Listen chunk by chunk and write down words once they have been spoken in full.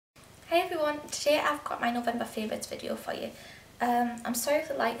Hi everyone, today I've got my November favourites video for you. I'm sorry if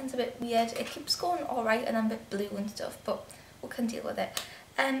the lighting's a bit weird, it keeps going alright and I'm a bit blue and stuff, but we can deal with it.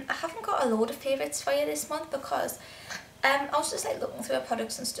 I haven't got a load of favourites for you this month because I was just like looking through our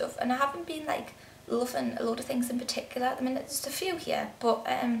products and stuff, and I haven't been like loving a load of things in particular at the minute. There's just a few here, but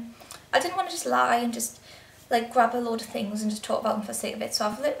I didn't want to just lie and just like grab a load of things and just talk about them for the sake of it. So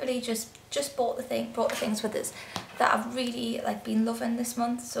I've literally just brought the things with us that I've really like been loving this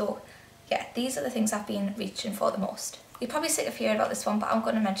month. So yeah, these are the things I've been reaching for the most. You're probably sick of hearing about this one, but I'm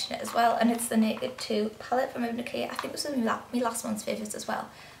going to mention it as well, and it's the Naked 2 palette from Urban Decay. I think it was one of my last month's favourites as well,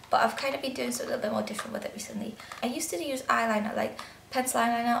 but I've kind of been doing something a little bit more different with it recently. I used to use eyeliner, like pencil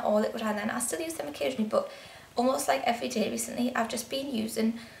eyeliner or liquid eyeliner. I still use them occasionally, but almost like every day recently I've just been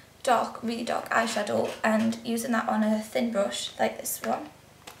using really dark eyeshadow and using that on a thin brush like this one.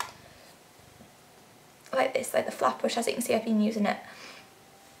 Like this, like the flat brush. As you can see, I've been using it.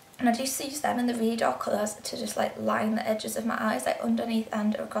 And I used to use them in the really dark colours to just like line the edges of my eyes, like underneath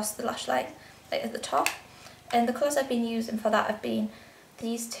and across the lash line, like at the top. And the colours I've been using for that have been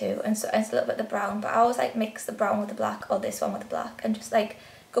these two, and so it's a little bit of the brown, but I always like mix the brown with the black, or this one with the black, and just like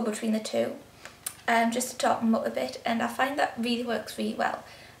go between the two, just to darken them up a bit. And I find that really works really well.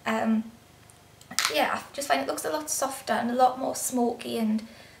 Yeah, I just find it looks a lot softer and a lot more smoky and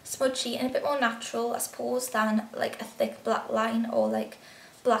smudgy and a bit more natural, I suppose, than like a thick black line or like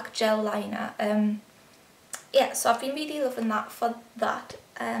black gel liner. Yeah, so I've been really loving that for that,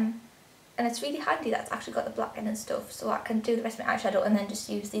 and it's really handy that it's actually got the black in and stuff, so I can do the rest of my eyeshadow and then just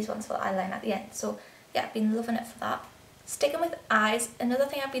use these ones for the eyeliner at the end. So yeah, I've been loving it for that. Sticking with eyes, another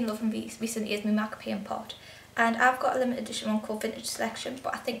thing I've been loving recently is my MAC paint pot, and I've got a limited edition one called Vintage Selection,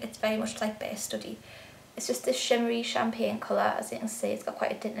 but I think it's very much like Bare Study. It's just this shimmery champagne colour. As you can see, it's got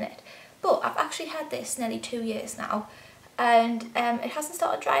quite a dint in it, but I've actually had this nearly 2 years now, and it hasn't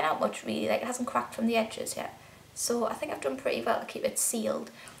started drying out much really, like it hasn't cracked from the edges yet. So I think I've done pretty well to keep it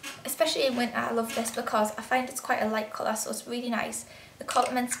sealed. Especially in winter, I love this because I find it's quite a light colour, so it's really nice. It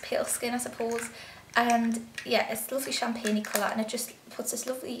complements pale skin, I suppose, and yeah, it's a lovely champagne colour, and it just puts this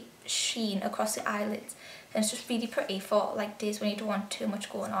lovely sheen across the eyelids, and it's just really pretty for like days when you don't want too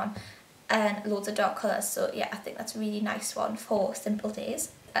much going on and loads of dark colours. So yeah, I think that's a really nice one for simple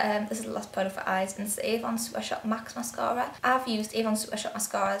days. This is the last product for eyes, and it's the Avon Super Shot Max Mascara. I've used Avon Super Shot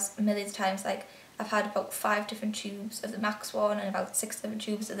Mascaras millions of times. Like, I've had about 5 different tubes of the Max one and about 6 different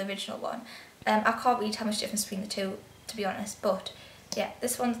tubes of the original one. I can't really tell much difference between the two, to be honest, but yeah,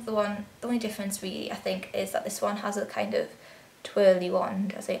 this one's the one. The only difference really, I think, is that this one has a kind of twirly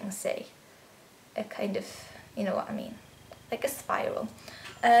wand, as you can see. A kind of, you know what I mean, like a spiral.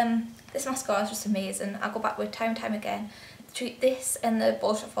 This mascara is just amazing. I go back with time and time again. This and the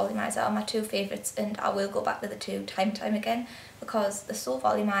Bullshit Volumizer are my two favourites, and I will go back to the two time and time again because they're so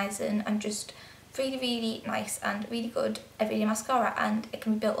volumizing and just really, really nice and really good everyday mascara, and it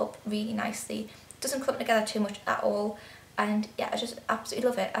can be built up really nicely. It doesn't clump together too much at all, and yeah, I just absolutely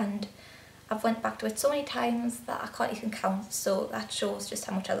love it, and I've went back to it so many times that I can't even count, so that shows just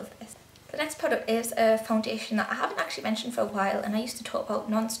how much I love this. The next product is a foundation that I haven't actually mentioned for a while, and I used to talk about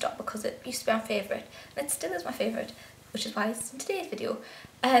non-stop because it used to be my favourite, and it still is my favourite, which is why it's in today's video.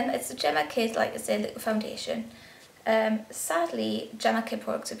 It's the Gemma Kid, like I said, liquid foundation. Sadly, Gemma Kid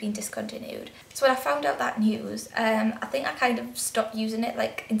products have been discontinued. So when I found out that news, I think I kind of stopped using it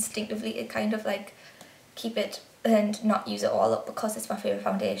like instinctively, to kind of like keep it and not use it all up because it's my favourite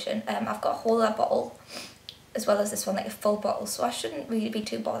foundation. I've got a whole other bottle as well as this one, like a full bottle, so I shouldn't really be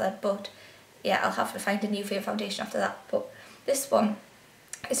too bothered, but yeah, I'll have to find a new favourite foundation after that. But this one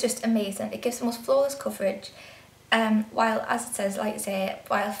is just amazing. It gives the most flawless coverage, while, as it says, like I say,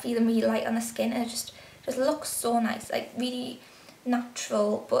 while feeling really light on the skin, and it just looks so nice, like really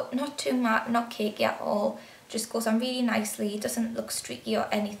natural, but not too matte, not cakey at all. Just goes on really nicely. It doesn't look streaky or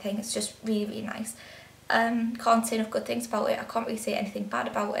anything. It's just really, really nice. Can't say enough good things about it. I can't really say anything bad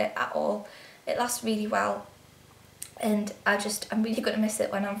about it at all. It lasts really well, and I'm really going to miss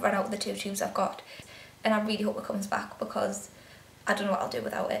it when I've run out of the 2 tubes I've got, and I really hope it comes back because I don't know what I'll do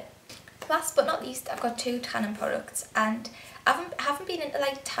without it. Last but not least, I've got 2 tanning products, and I haven't been into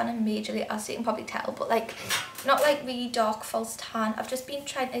like tanning majorly, as you can probably tell, but like not like really dark false tan. I've just been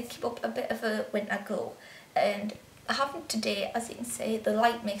trying to keep up a bit of a winter glow, and I haven't today. As you can see, the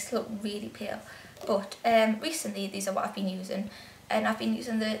light makes it look really pale, but recently these are what I've been using, and I've been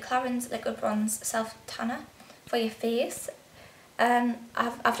using the Clarins Liquid Bronze Self Tanner for your face.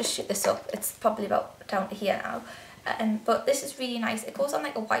 I've just shoot this up. It's probably about down to here now. But this is really nice. It goes on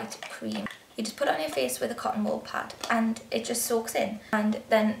like a white cream, You just put it on your face with a cotton wool pad and it just soaks in, and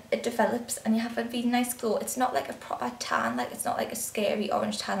then it develops and you have a really nice glow. It's not like a proper tan, like it's not like a scary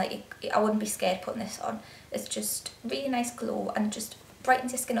orange tan, like I wouldn't be scared putting this on. It's just really nice glow and just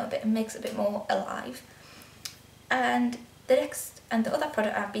brightens your skin up a bit and makes it a bit more alive. And the next and the other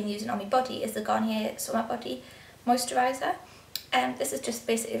product I've been using on my body is the Garnier Summer Body Moisturiser. This is just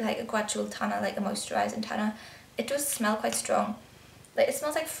basically like a gradual tanner, like a moisturising tanner. It does smell quite strong. Like it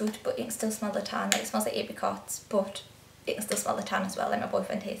smells like fruit, but you can still smell the tan. Like it smells like apricots, but you can still smell the tan as well. Like my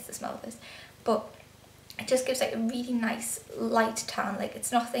boyfriend hates the smell of this. But it just gives like a really nice light tan. Like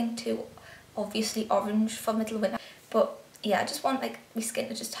it's nothing too obviously orange for middle of winter. But yeah, I just want like my skin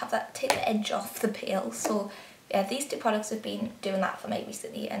to just have that, take the edge off the pale. So yeah, these two products have been doing that for me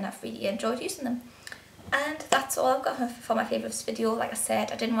recently and I've really enjoyed using them. And that's all I've got for my favourites video. Like I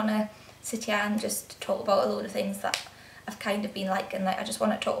said, I didn't want to sit here and just talk about a load of things that I've kind of been liking. Like I just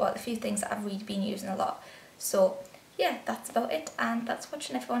want to talk about the few things that I've really been using a lot. So yeah, that's about it, and thanks for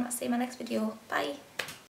watching everyone. I'll see you in my next video. Bye.